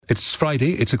It's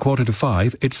Friday, it's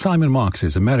 4:45. It's Simon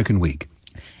Marks's American Week.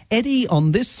 Eddie,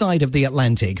 on this side of the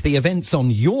Atlantic, the events on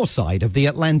your side of the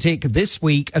Atlantic this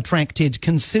week attracted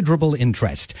considerable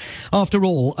interest. After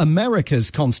all,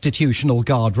 America's constitutional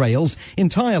guardrails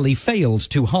entirely failed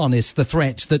to harness the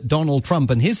threat that Donald Trump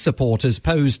and his supporters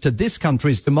posed to this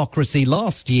country's democracy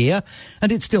last year,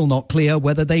 and it's still not clear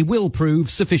whether they will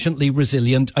prove sufficiently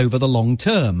resilient over the long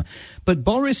term. But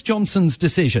Boris Johnson's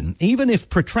decision, even if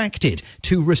protracted,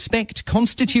 to respect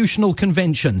constitutional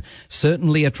convention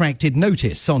certainly attracted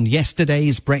notice on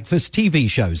yesterday's breakfast TV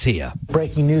shows here.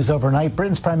 Breaking news overnight,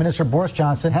 Britain's Prime Minister Boris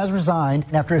Johnson has resigned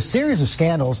after a series of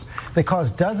scandals that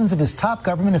caused dozens of his top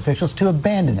government officials to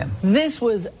abandon him. This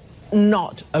was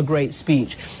not a great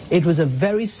speech. It was a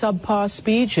very subpar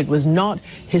speech. It was not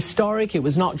historic. It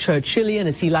was not Churchillian,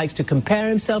 as he likes to compare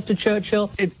himself to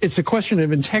Churchill. It's a question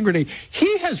of integrity.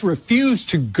 He has refused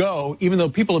to go, even though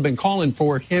people have been calling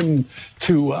for him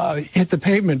to hit the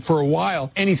pavement for a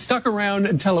while. And he stuck around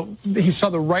until he saw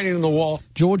the writing on the wall.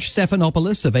 George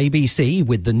Stephanopoulos of ABC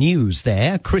with the news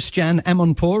there, Christiane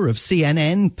Amanpour of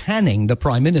CNN panning the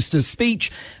Prime Minister's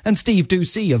speech, and Steve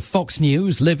Doocy of Fox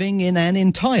News living in an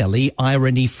entirely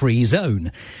irony-free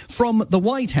zone. From the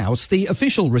White House, the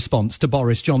official response to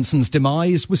Boris Johnson's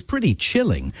demise was pretty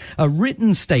chilling. A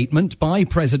written statement by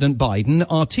President Biden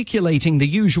articulating the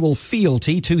usual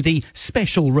fealty to the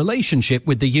special relationship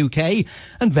with the UK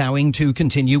and vowing to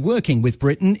continue working with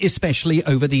Britain, especially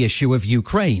over the issue of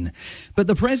Ukraine. But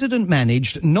the president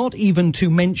managed not even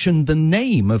to mention the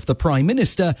name of the Prime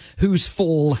Minister whose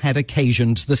fall had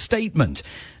occasioned the statement.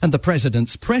 And the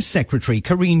president's press secretary,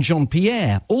 Karine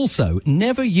Jean-Pierre, also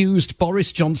never used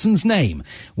Boris Johnson's name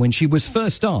when she was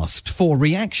first asked for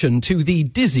reaction to the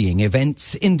dizzying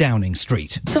events in Downing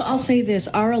Street. So I'll say this,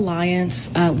 our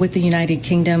alliance with the United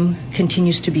Kingdom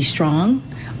continues to be strong.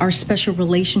 Our special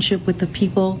relationship with the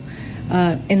people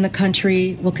in the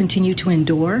country will continue to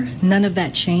endure. None of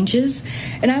that changes.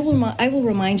 And I will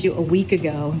remind you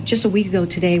just a week ago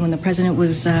today, when the president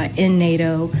was in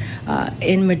NATO,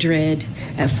 in Madrid,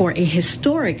 for a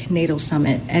historic NATO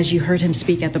summit, as you heard him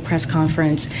speak at the press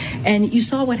conference. And you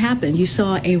saw what happened. You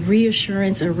saw a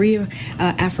reassurance, a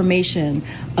reaffirmation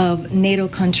of NATO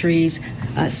countries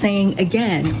saying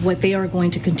again what they are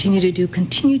going to continue to do,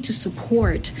 continue to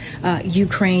support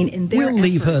Ukraine in their We'll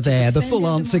leave her there. The full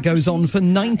answer goes on for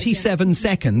 97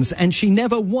 seconds, and she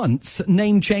never once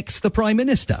name-checks the Prime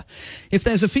Minister. If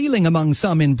there's a feeling among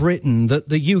some in Britain that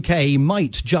the UK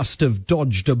might just have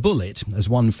dodged a bullet, as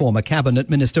one former cabinet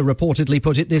minister reportedly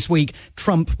put it this week,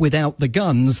 Trump without the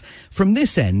guns, from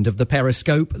this end of the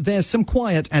periscope, there's some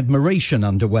quiet admiration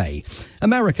underway.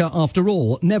 America, after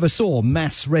all, never saw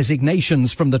mass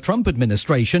resignations from the Trump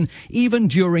administration, even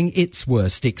during its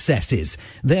worst excesses.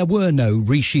 There were no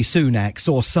Rishi Sunaks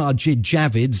or Sajid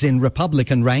Javids in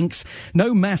Republican ranks,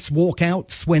 no mass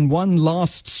walkouts when one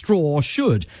last straw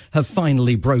should have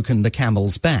finally broken the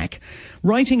camel's back.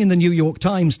 Writing in the New York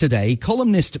Times today,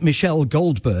 columnist Michelle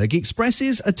Goldberg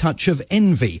expresses a touch of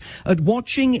envy at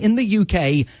watching in the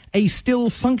UK a still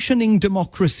functioning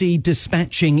democracy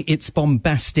dispatching its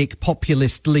bombastic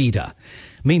populist leader.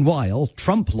 Meanwhile,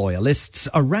 Trump loyalists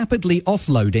are rapidly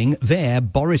offloading their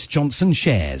Boris Johnson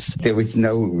shares. There was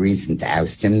no reason to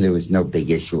oust him. There was no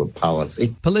big issue of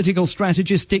policy. Political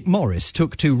strategist Dick Morris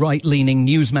took to right-leaning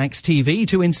Newsmax TV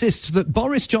to insist that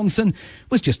Boris Johnson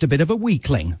was just a bit of a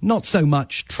weakling, not so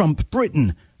much Trump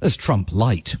Britain as Trump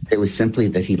light. It was simply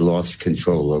that he lost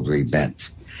control over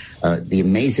events. The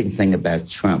amazing thing about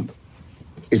Trump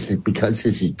is that because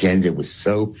his agenda was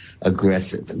so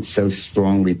aggressive and so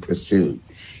strongly pursued,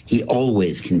 he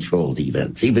always controlled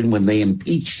events. Even when they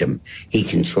impeached him, he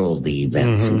controlled the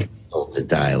events and controlled the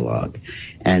dialogue.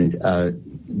 And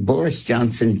Boris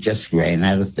Johnson just ran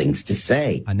out of things to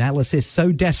say. Analysis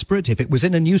so desperate, if it was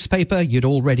in a newspaper, you'd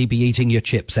already be eating your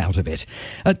chips out of it.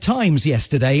 At times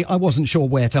yesterday, I wasn't sure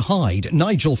where to hide.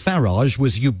 Nigel Farage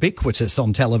was ubiquitous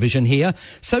on television here.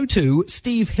 So too,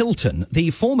 Steve Hilton,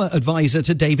 the former advisor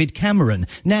to David Cameron,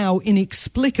 now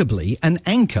inexplicably an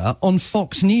anchor on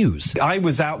Fox News. I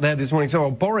was out there this morning,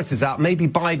 so Boris is out, maybe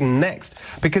Biden next,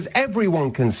 because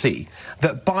everyone can see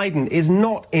that Biden is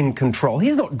not in control.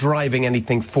 He's not driving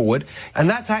anything forward, and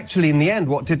that's actually in the end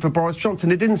what did for Boris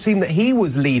Johnson. It didn't seem that he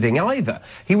was leading either.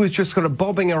 He was just sort of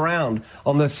bobbing around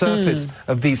on the surface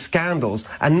of these scandals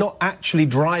and not actually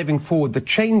driving forward the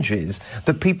changes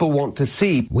that people want to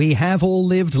see. We have all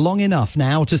lived long enough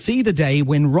now to see the day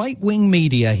when right-wing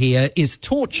media here is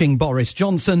torching Boris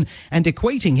Johnson and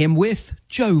equating him with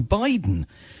Joe Biden.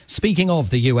 Speaking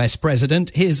of the US president,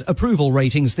 his approval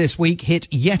ratings this week hit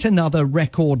yet another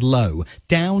record low,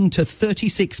 down to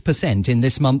 36% in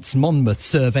this month's Monmouth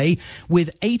survey,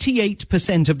 with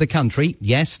 88% of the country,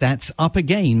 yes, that's up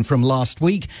again from last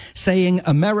week, saying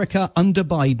America under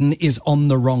Biden is on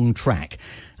the wrong track.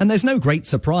 And there's no great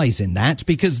surprise in that,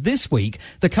 because this week,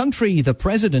 the country the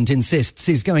president insists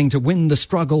is going to win the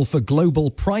struggle for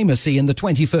global primacy in the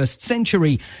 21st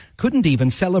century couldn't even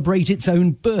celebrate its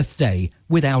own birthday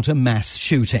without a mass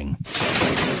shooting.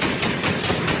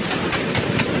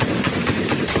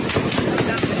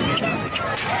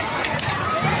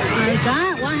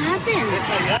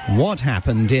 What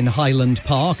happened in Highland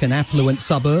Park, an affluent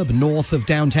suburb north of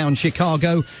downtown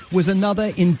Chicago, was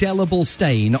another indelible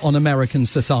stain on American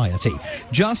society.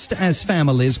 Just as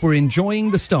families were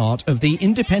enjoying the start of the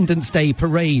Independence Day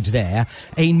parade there,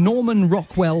 a Norman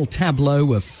Rockwell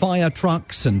tableau of fire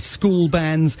trucks and school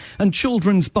bands and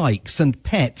children's bikes and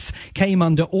pets came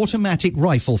under automatic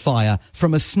rifle fire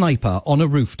from a sniper on a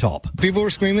rooftop. People were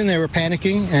screaming, they were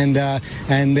panicking,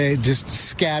 and they just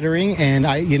scattering, and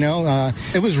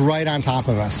it was right on top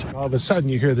of us. All of a sudden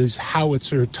you hear these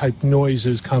howitzer-type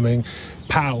noises coming,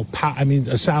 pow, pow,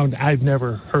 a sound I've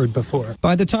never heard before.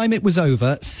 By the time it was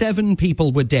over, 7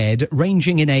 people were dead,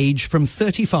 ranging in age from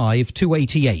 35 to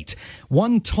 88.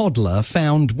 One toddler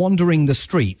found wandering the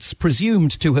streets,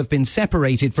 presumed to have been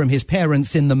separated from his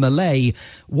parents in the melee,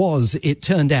 was, it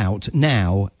turned out,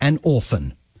 now an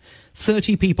orphan.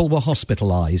 30 people were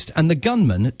hospitalized, and the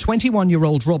gunman,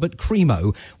 21-year-old Robert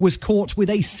Crimo, was caught with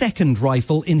a second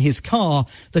rifle in his car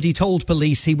that he told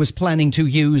police he was planning to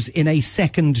use in a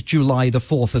second July the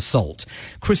 4th assault.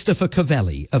 Christopher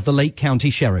Covelli of the Lake County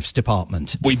Sheriff's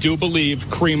Department. We do believe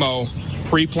Crimo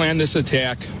pre-planned this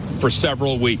attack for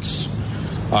several weeks.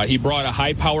 He brought a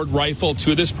high-powered rifle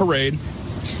to this parade.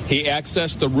 He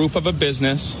accessed the roof of a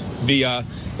business via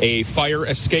a fire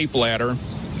escape ladder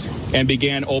and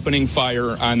began opening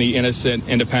fire on the innocent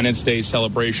Independence Day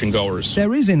celebration goers.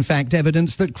 There is, in fact,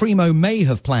 evidence that Crimo may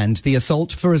have planned the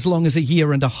assault for as long as a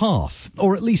year and a half,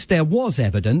 or at least there was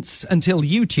evidence until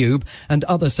YouTube and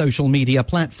other social media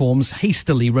platforms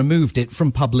hastily removed it from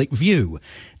public view.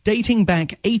 Dating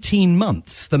back 18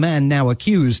 months, the man now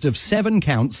accused of 7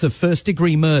 counts of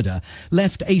first-degree murder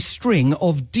left a string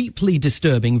of deeply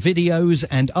disturbing videos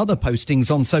and other postings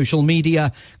on social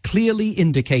media, clearly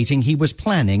indicating he was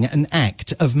planning an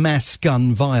act of mass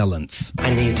gun violence. I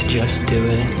need to just do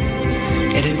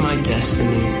it. It is my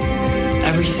destiny.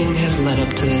 Everything has led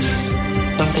up to this.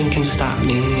 Nothing can stop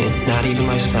me, not even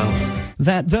myself.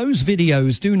 That those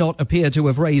videos do not appear to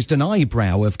have raised an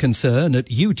eyebrow of concern at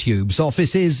YouTube's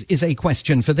offices is a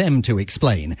question for them to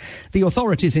explain. The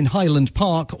authorities in Highland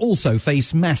Park also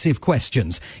face massive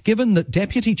questions, given that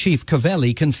Deputy Chief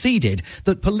Covelli conceded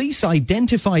that police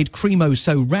identified Crimo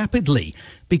so rapidly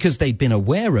because they'd been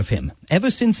aware of him ever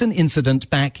since an incident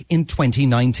back in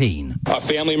 2019. A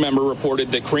family member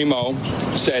reported that Crimo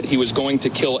said he was going to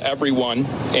kill everyone,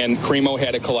 and Crimo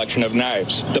had a collection of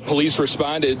knives. The police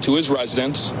responded to his residence.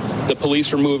 The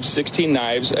police removed 16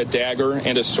 knives, a dagger,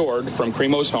 and a sword from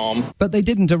Crimo's home. But they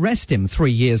didn't arrest him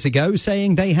 3 years ago,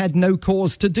 saying they had no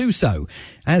cause to do so.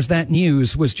 As that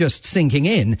news was just sinking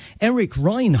in, Eric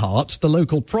Reinhardt, the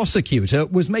local prosecutor,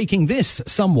 was making this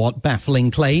somewhat baffling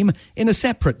claim in a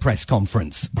separate press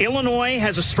conference. Illinois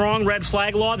has a strong red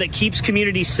flag law that keeps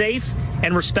communities safe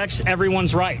and respects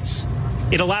everyone's rights.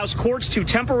 It allows courts to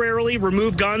temporarily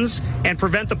remove guns and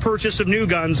prevent the purchase of new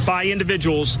guns by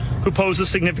individuals who pose a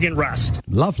significant risk.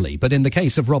 Lovely, but in the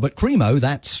case of Robert Crimo,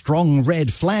 that strong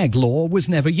red flag law was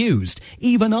never used.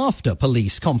 Even after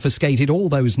police confiscated all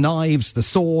those knives, the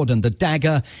sword and the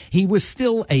dagger, he was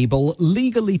still able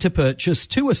legally to purchase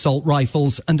 2 assault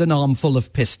rifles and an armful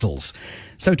of pistols.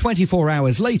 So 24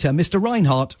 hours later, Mr.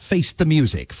 Reinhardt faced the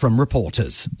music from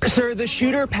reporters. Sir, the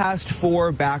shooter passed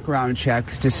 4 background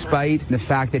checks despite the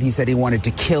fact that he said he wanted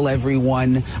to kill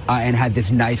everyone and had this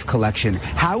knife collection.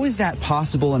 How is that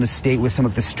possible in a state with some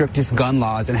of the strictest gun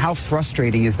laws, and how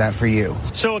frustrating is that for you?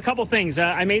 So a couple things.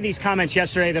 I made these comments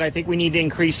yesterday that I think we need to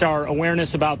increase our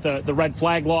awareness about the red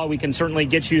flag law. We can certainly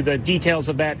get you the details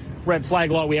of that red flag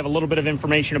law. We have a little bit of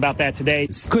information about that today.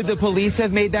 Could the police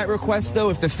have made that request, though,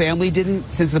 if the family didn't?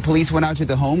 Since the police went out to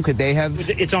the home, could they have?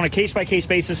 It's on a case-by-case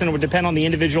basis, and it would depend on the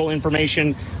individual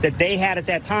information that they had at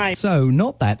that time. So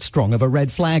not that strong of a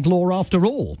red flag law after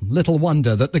all. Little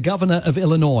wonder that the governor of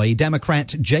Illinois,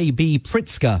 Democrat J.B.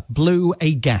 Pritzker, blew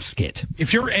a gasket.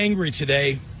 If you're angry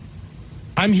today,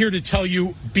 I'm here to tell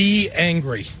you, be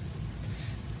angry.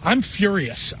 I'm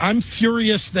furious. I'm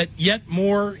furious that yet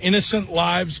more innocent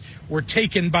lives were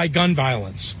taken by gun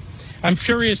violence. I'm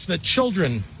furious that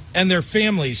children and their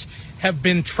families have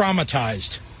been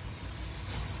traumatized.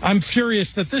 I'm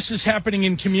furious that this is happening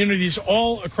in communities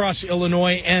all across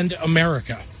Illinois and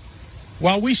America.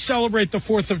 While we celebrate the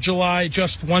 4th of July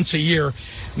just once a year,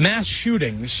 mass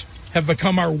shootings have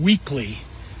become our weekly,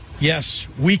 yes,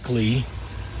 weekly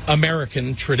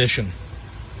American tradition.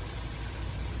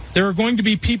 There are going to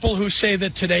be people who say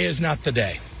that today is not the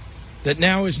day, that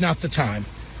now is not the time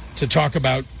to talk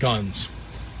about guns.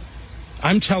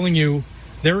 I'm telling you,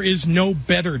 there is no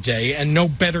better day and no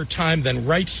better time than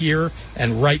right here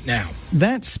and right now.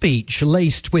 That speech,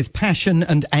 laced with passion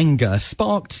and anger,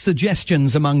 sparked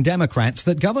suggestions among Democrats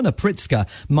that Governor Pritzker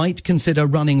might consider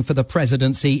running for the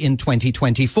presidency in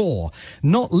 2024,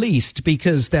 not least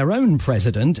because their own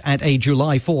president, at a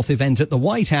July 4th event at the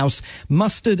White House,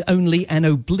 mustered only an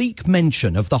oblique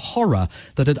mention of the horror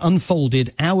that had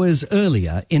unfolded hours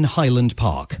earlier in Highland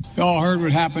Park. You all heard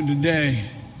what happened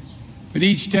today. But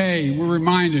each day we're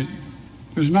reminded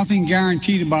there's nothing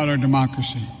guaranteed about our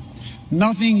democracy,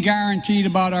 nothing guaranteed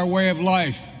about our way of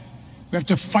life. We have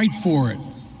to fight for it,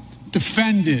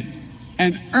 defend it,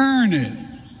 and earn it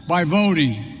by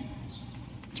voting.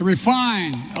 To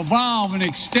refine, evolve, and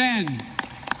extend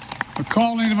the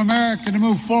calling of America to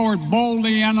move forward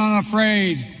boldly and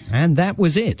unafraid. And that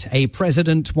was it, a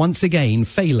president once again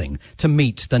failing to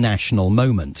meet the national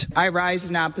moment. I rise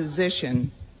in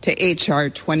opposition to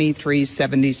H.R.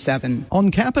 2377.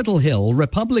 On Capitol Hill,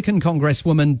 Republican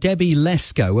Congresswoman Debbie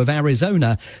Lesko of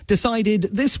Arizona decided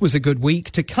this was a good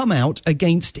week to come out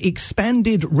against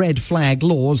expanded red flag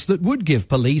laws that would give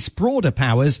police broader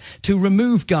powers to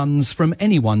remove guns from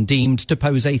anyone deemed to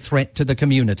pose a threat to the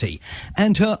community.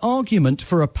 And her argument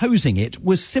for opposing it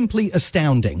was simply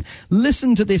astounding.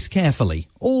 Listen to this carefully,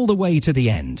 all the way to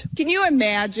the end. Can you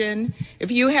imagine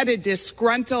if you had a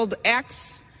disgruntled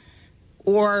ex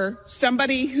or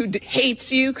somebody who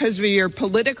hates you because of your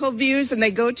political views, and they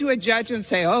go to a judge and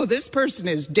say, oh, this person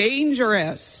is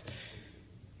dangerous.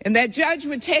 And that judge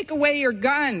would take away your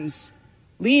guns,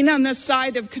 lean on the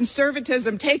side of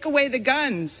conservatism, take away the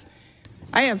guns.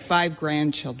 I have 5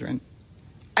 grandchildren.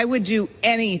 I would do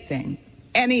anything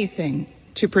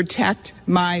to protect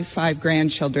my 5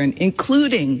 grandchildren,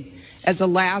 including, as a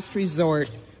last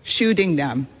resort, shooting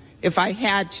them if I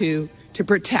had to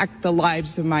protect the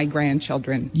lives of my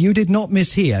grandchildren. You did not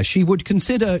mishear. She would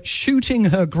consider shooting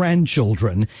her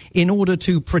grandchildren in order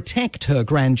to protect her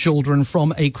grandchildren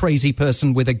from a crazy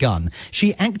person with a gun.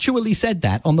 She actually said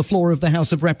that on the floor of the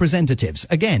House of Representatives.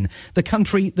 Again, the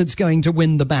country that's going to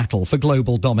win the battle for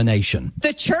global domination.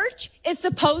 The church is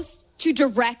supposed to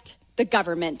direct the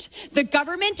government. The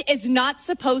government is not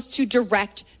supposed to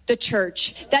direct the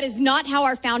church. That is not how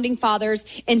our founding fathers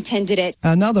intended it.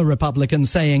 Another Republican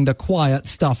saying the quiet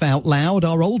stuff out loud,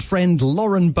 our old friend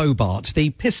Lauren Boebert,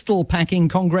 the pistol-packing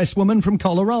congresswoman from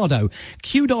Colorado.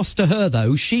 Kudos to her,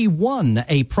 though. She won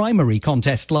a primary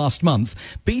contest last month,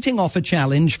 beating off a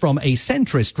challenge from a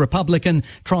centrist Republican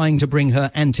trying to bring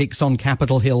her antics on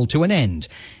Capitol Hill to an end.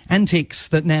 Antics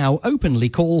that now openly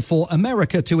call for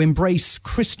America to embrace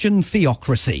Christian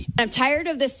theocracy. I'm tired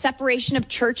of this separation of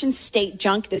church and state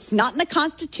junk that's not in the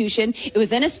Constitution. It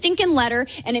was in a stinking letter,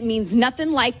 and it means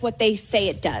nothing like what they say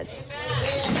it does.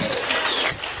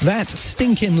 That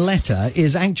stinking letter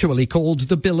is actually called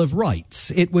the Bill of Rights.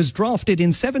 It was drafted in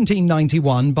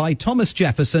 1791 by Thomas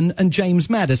Jefferson and James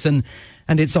Madison,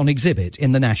 and it's on exhibit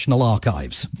in the National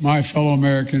Archives. My fellow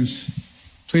Americans,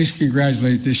 please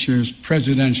congratulate this year's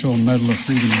Presidential Medal of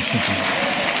Freedom recipient.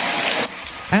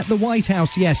 At the White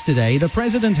House yesterday, the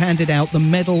president handed out the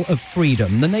Medal of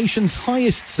Freedom, the nation's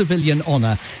highest civilian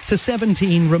honor, to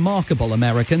 17 remarkable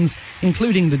Americans,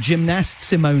 including the gymnast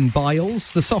Simone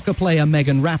Biles, the soccer player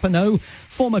Megan Rapinoe,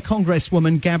 former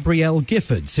Congresswoman Gabrielle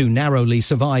Giffords, who narrowly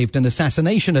survived an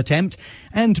assassination attempt,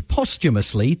 and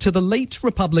posthumously to the late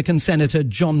Republican Senator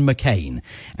John McCain.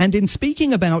 And in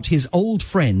speaking about his old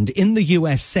friend in the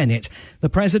U.S. Senate, the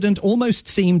president almost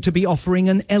seemed to be offering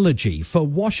an elegy for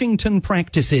Washington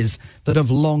practices that have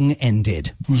long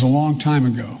ended. It was a long time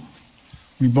ago.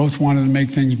 We both wanted to make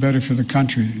things better for the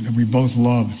country that we both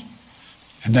loved,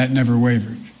 and that never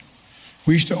wavered.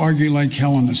 We used to argue like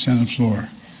hell on the Senate floor,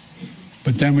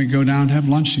 but then we'd go down and have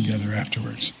lunch together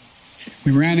afterwards.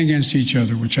 We ran against each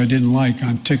other, which I didn't like,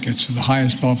 on tickets to the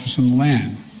highest office in the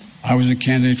land. I was the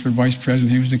candidate for vice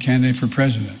president, he was the candidate for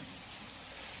president.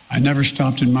 I never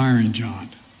stopped admiring John,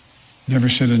 never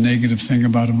said a negative thing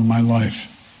about him in my life,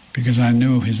 because I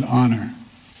knew his honor,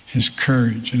 his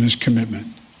courage, and his commitment.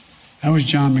 That was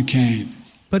John McCain.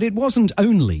 But it wasn't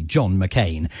only John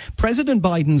McCain. President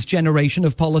Biden's generation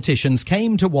of politicians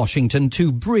came to Washington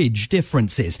to bridge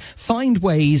differences, find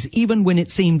ways even when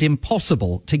it seemed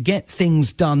impossible to get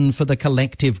things done for the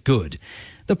collective good.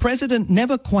 The president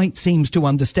never quite seems to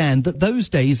understand that those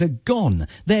days are gone.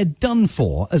 They're done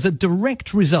for as a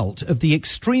direct result of the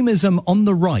extremism on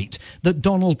the right that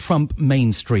Donald Trump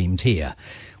mainstreamed here.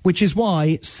 Which is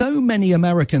why so many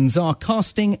Americans are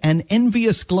casting an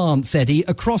envious glance, Eddie,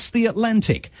 across the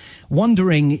Atlantic,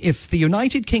 wondering if the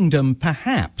United Kingdom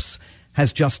perhaps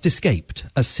has just escaped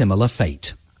a similar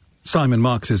fate. Simon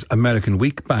Marks' American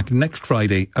Week back next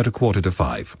Friday at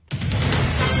 4:45.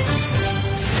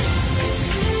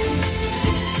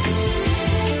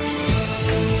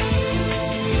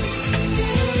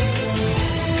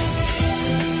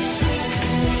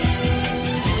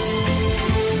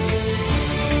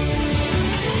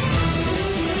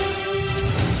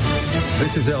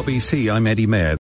 This is LBC. I'm Eddie Mair.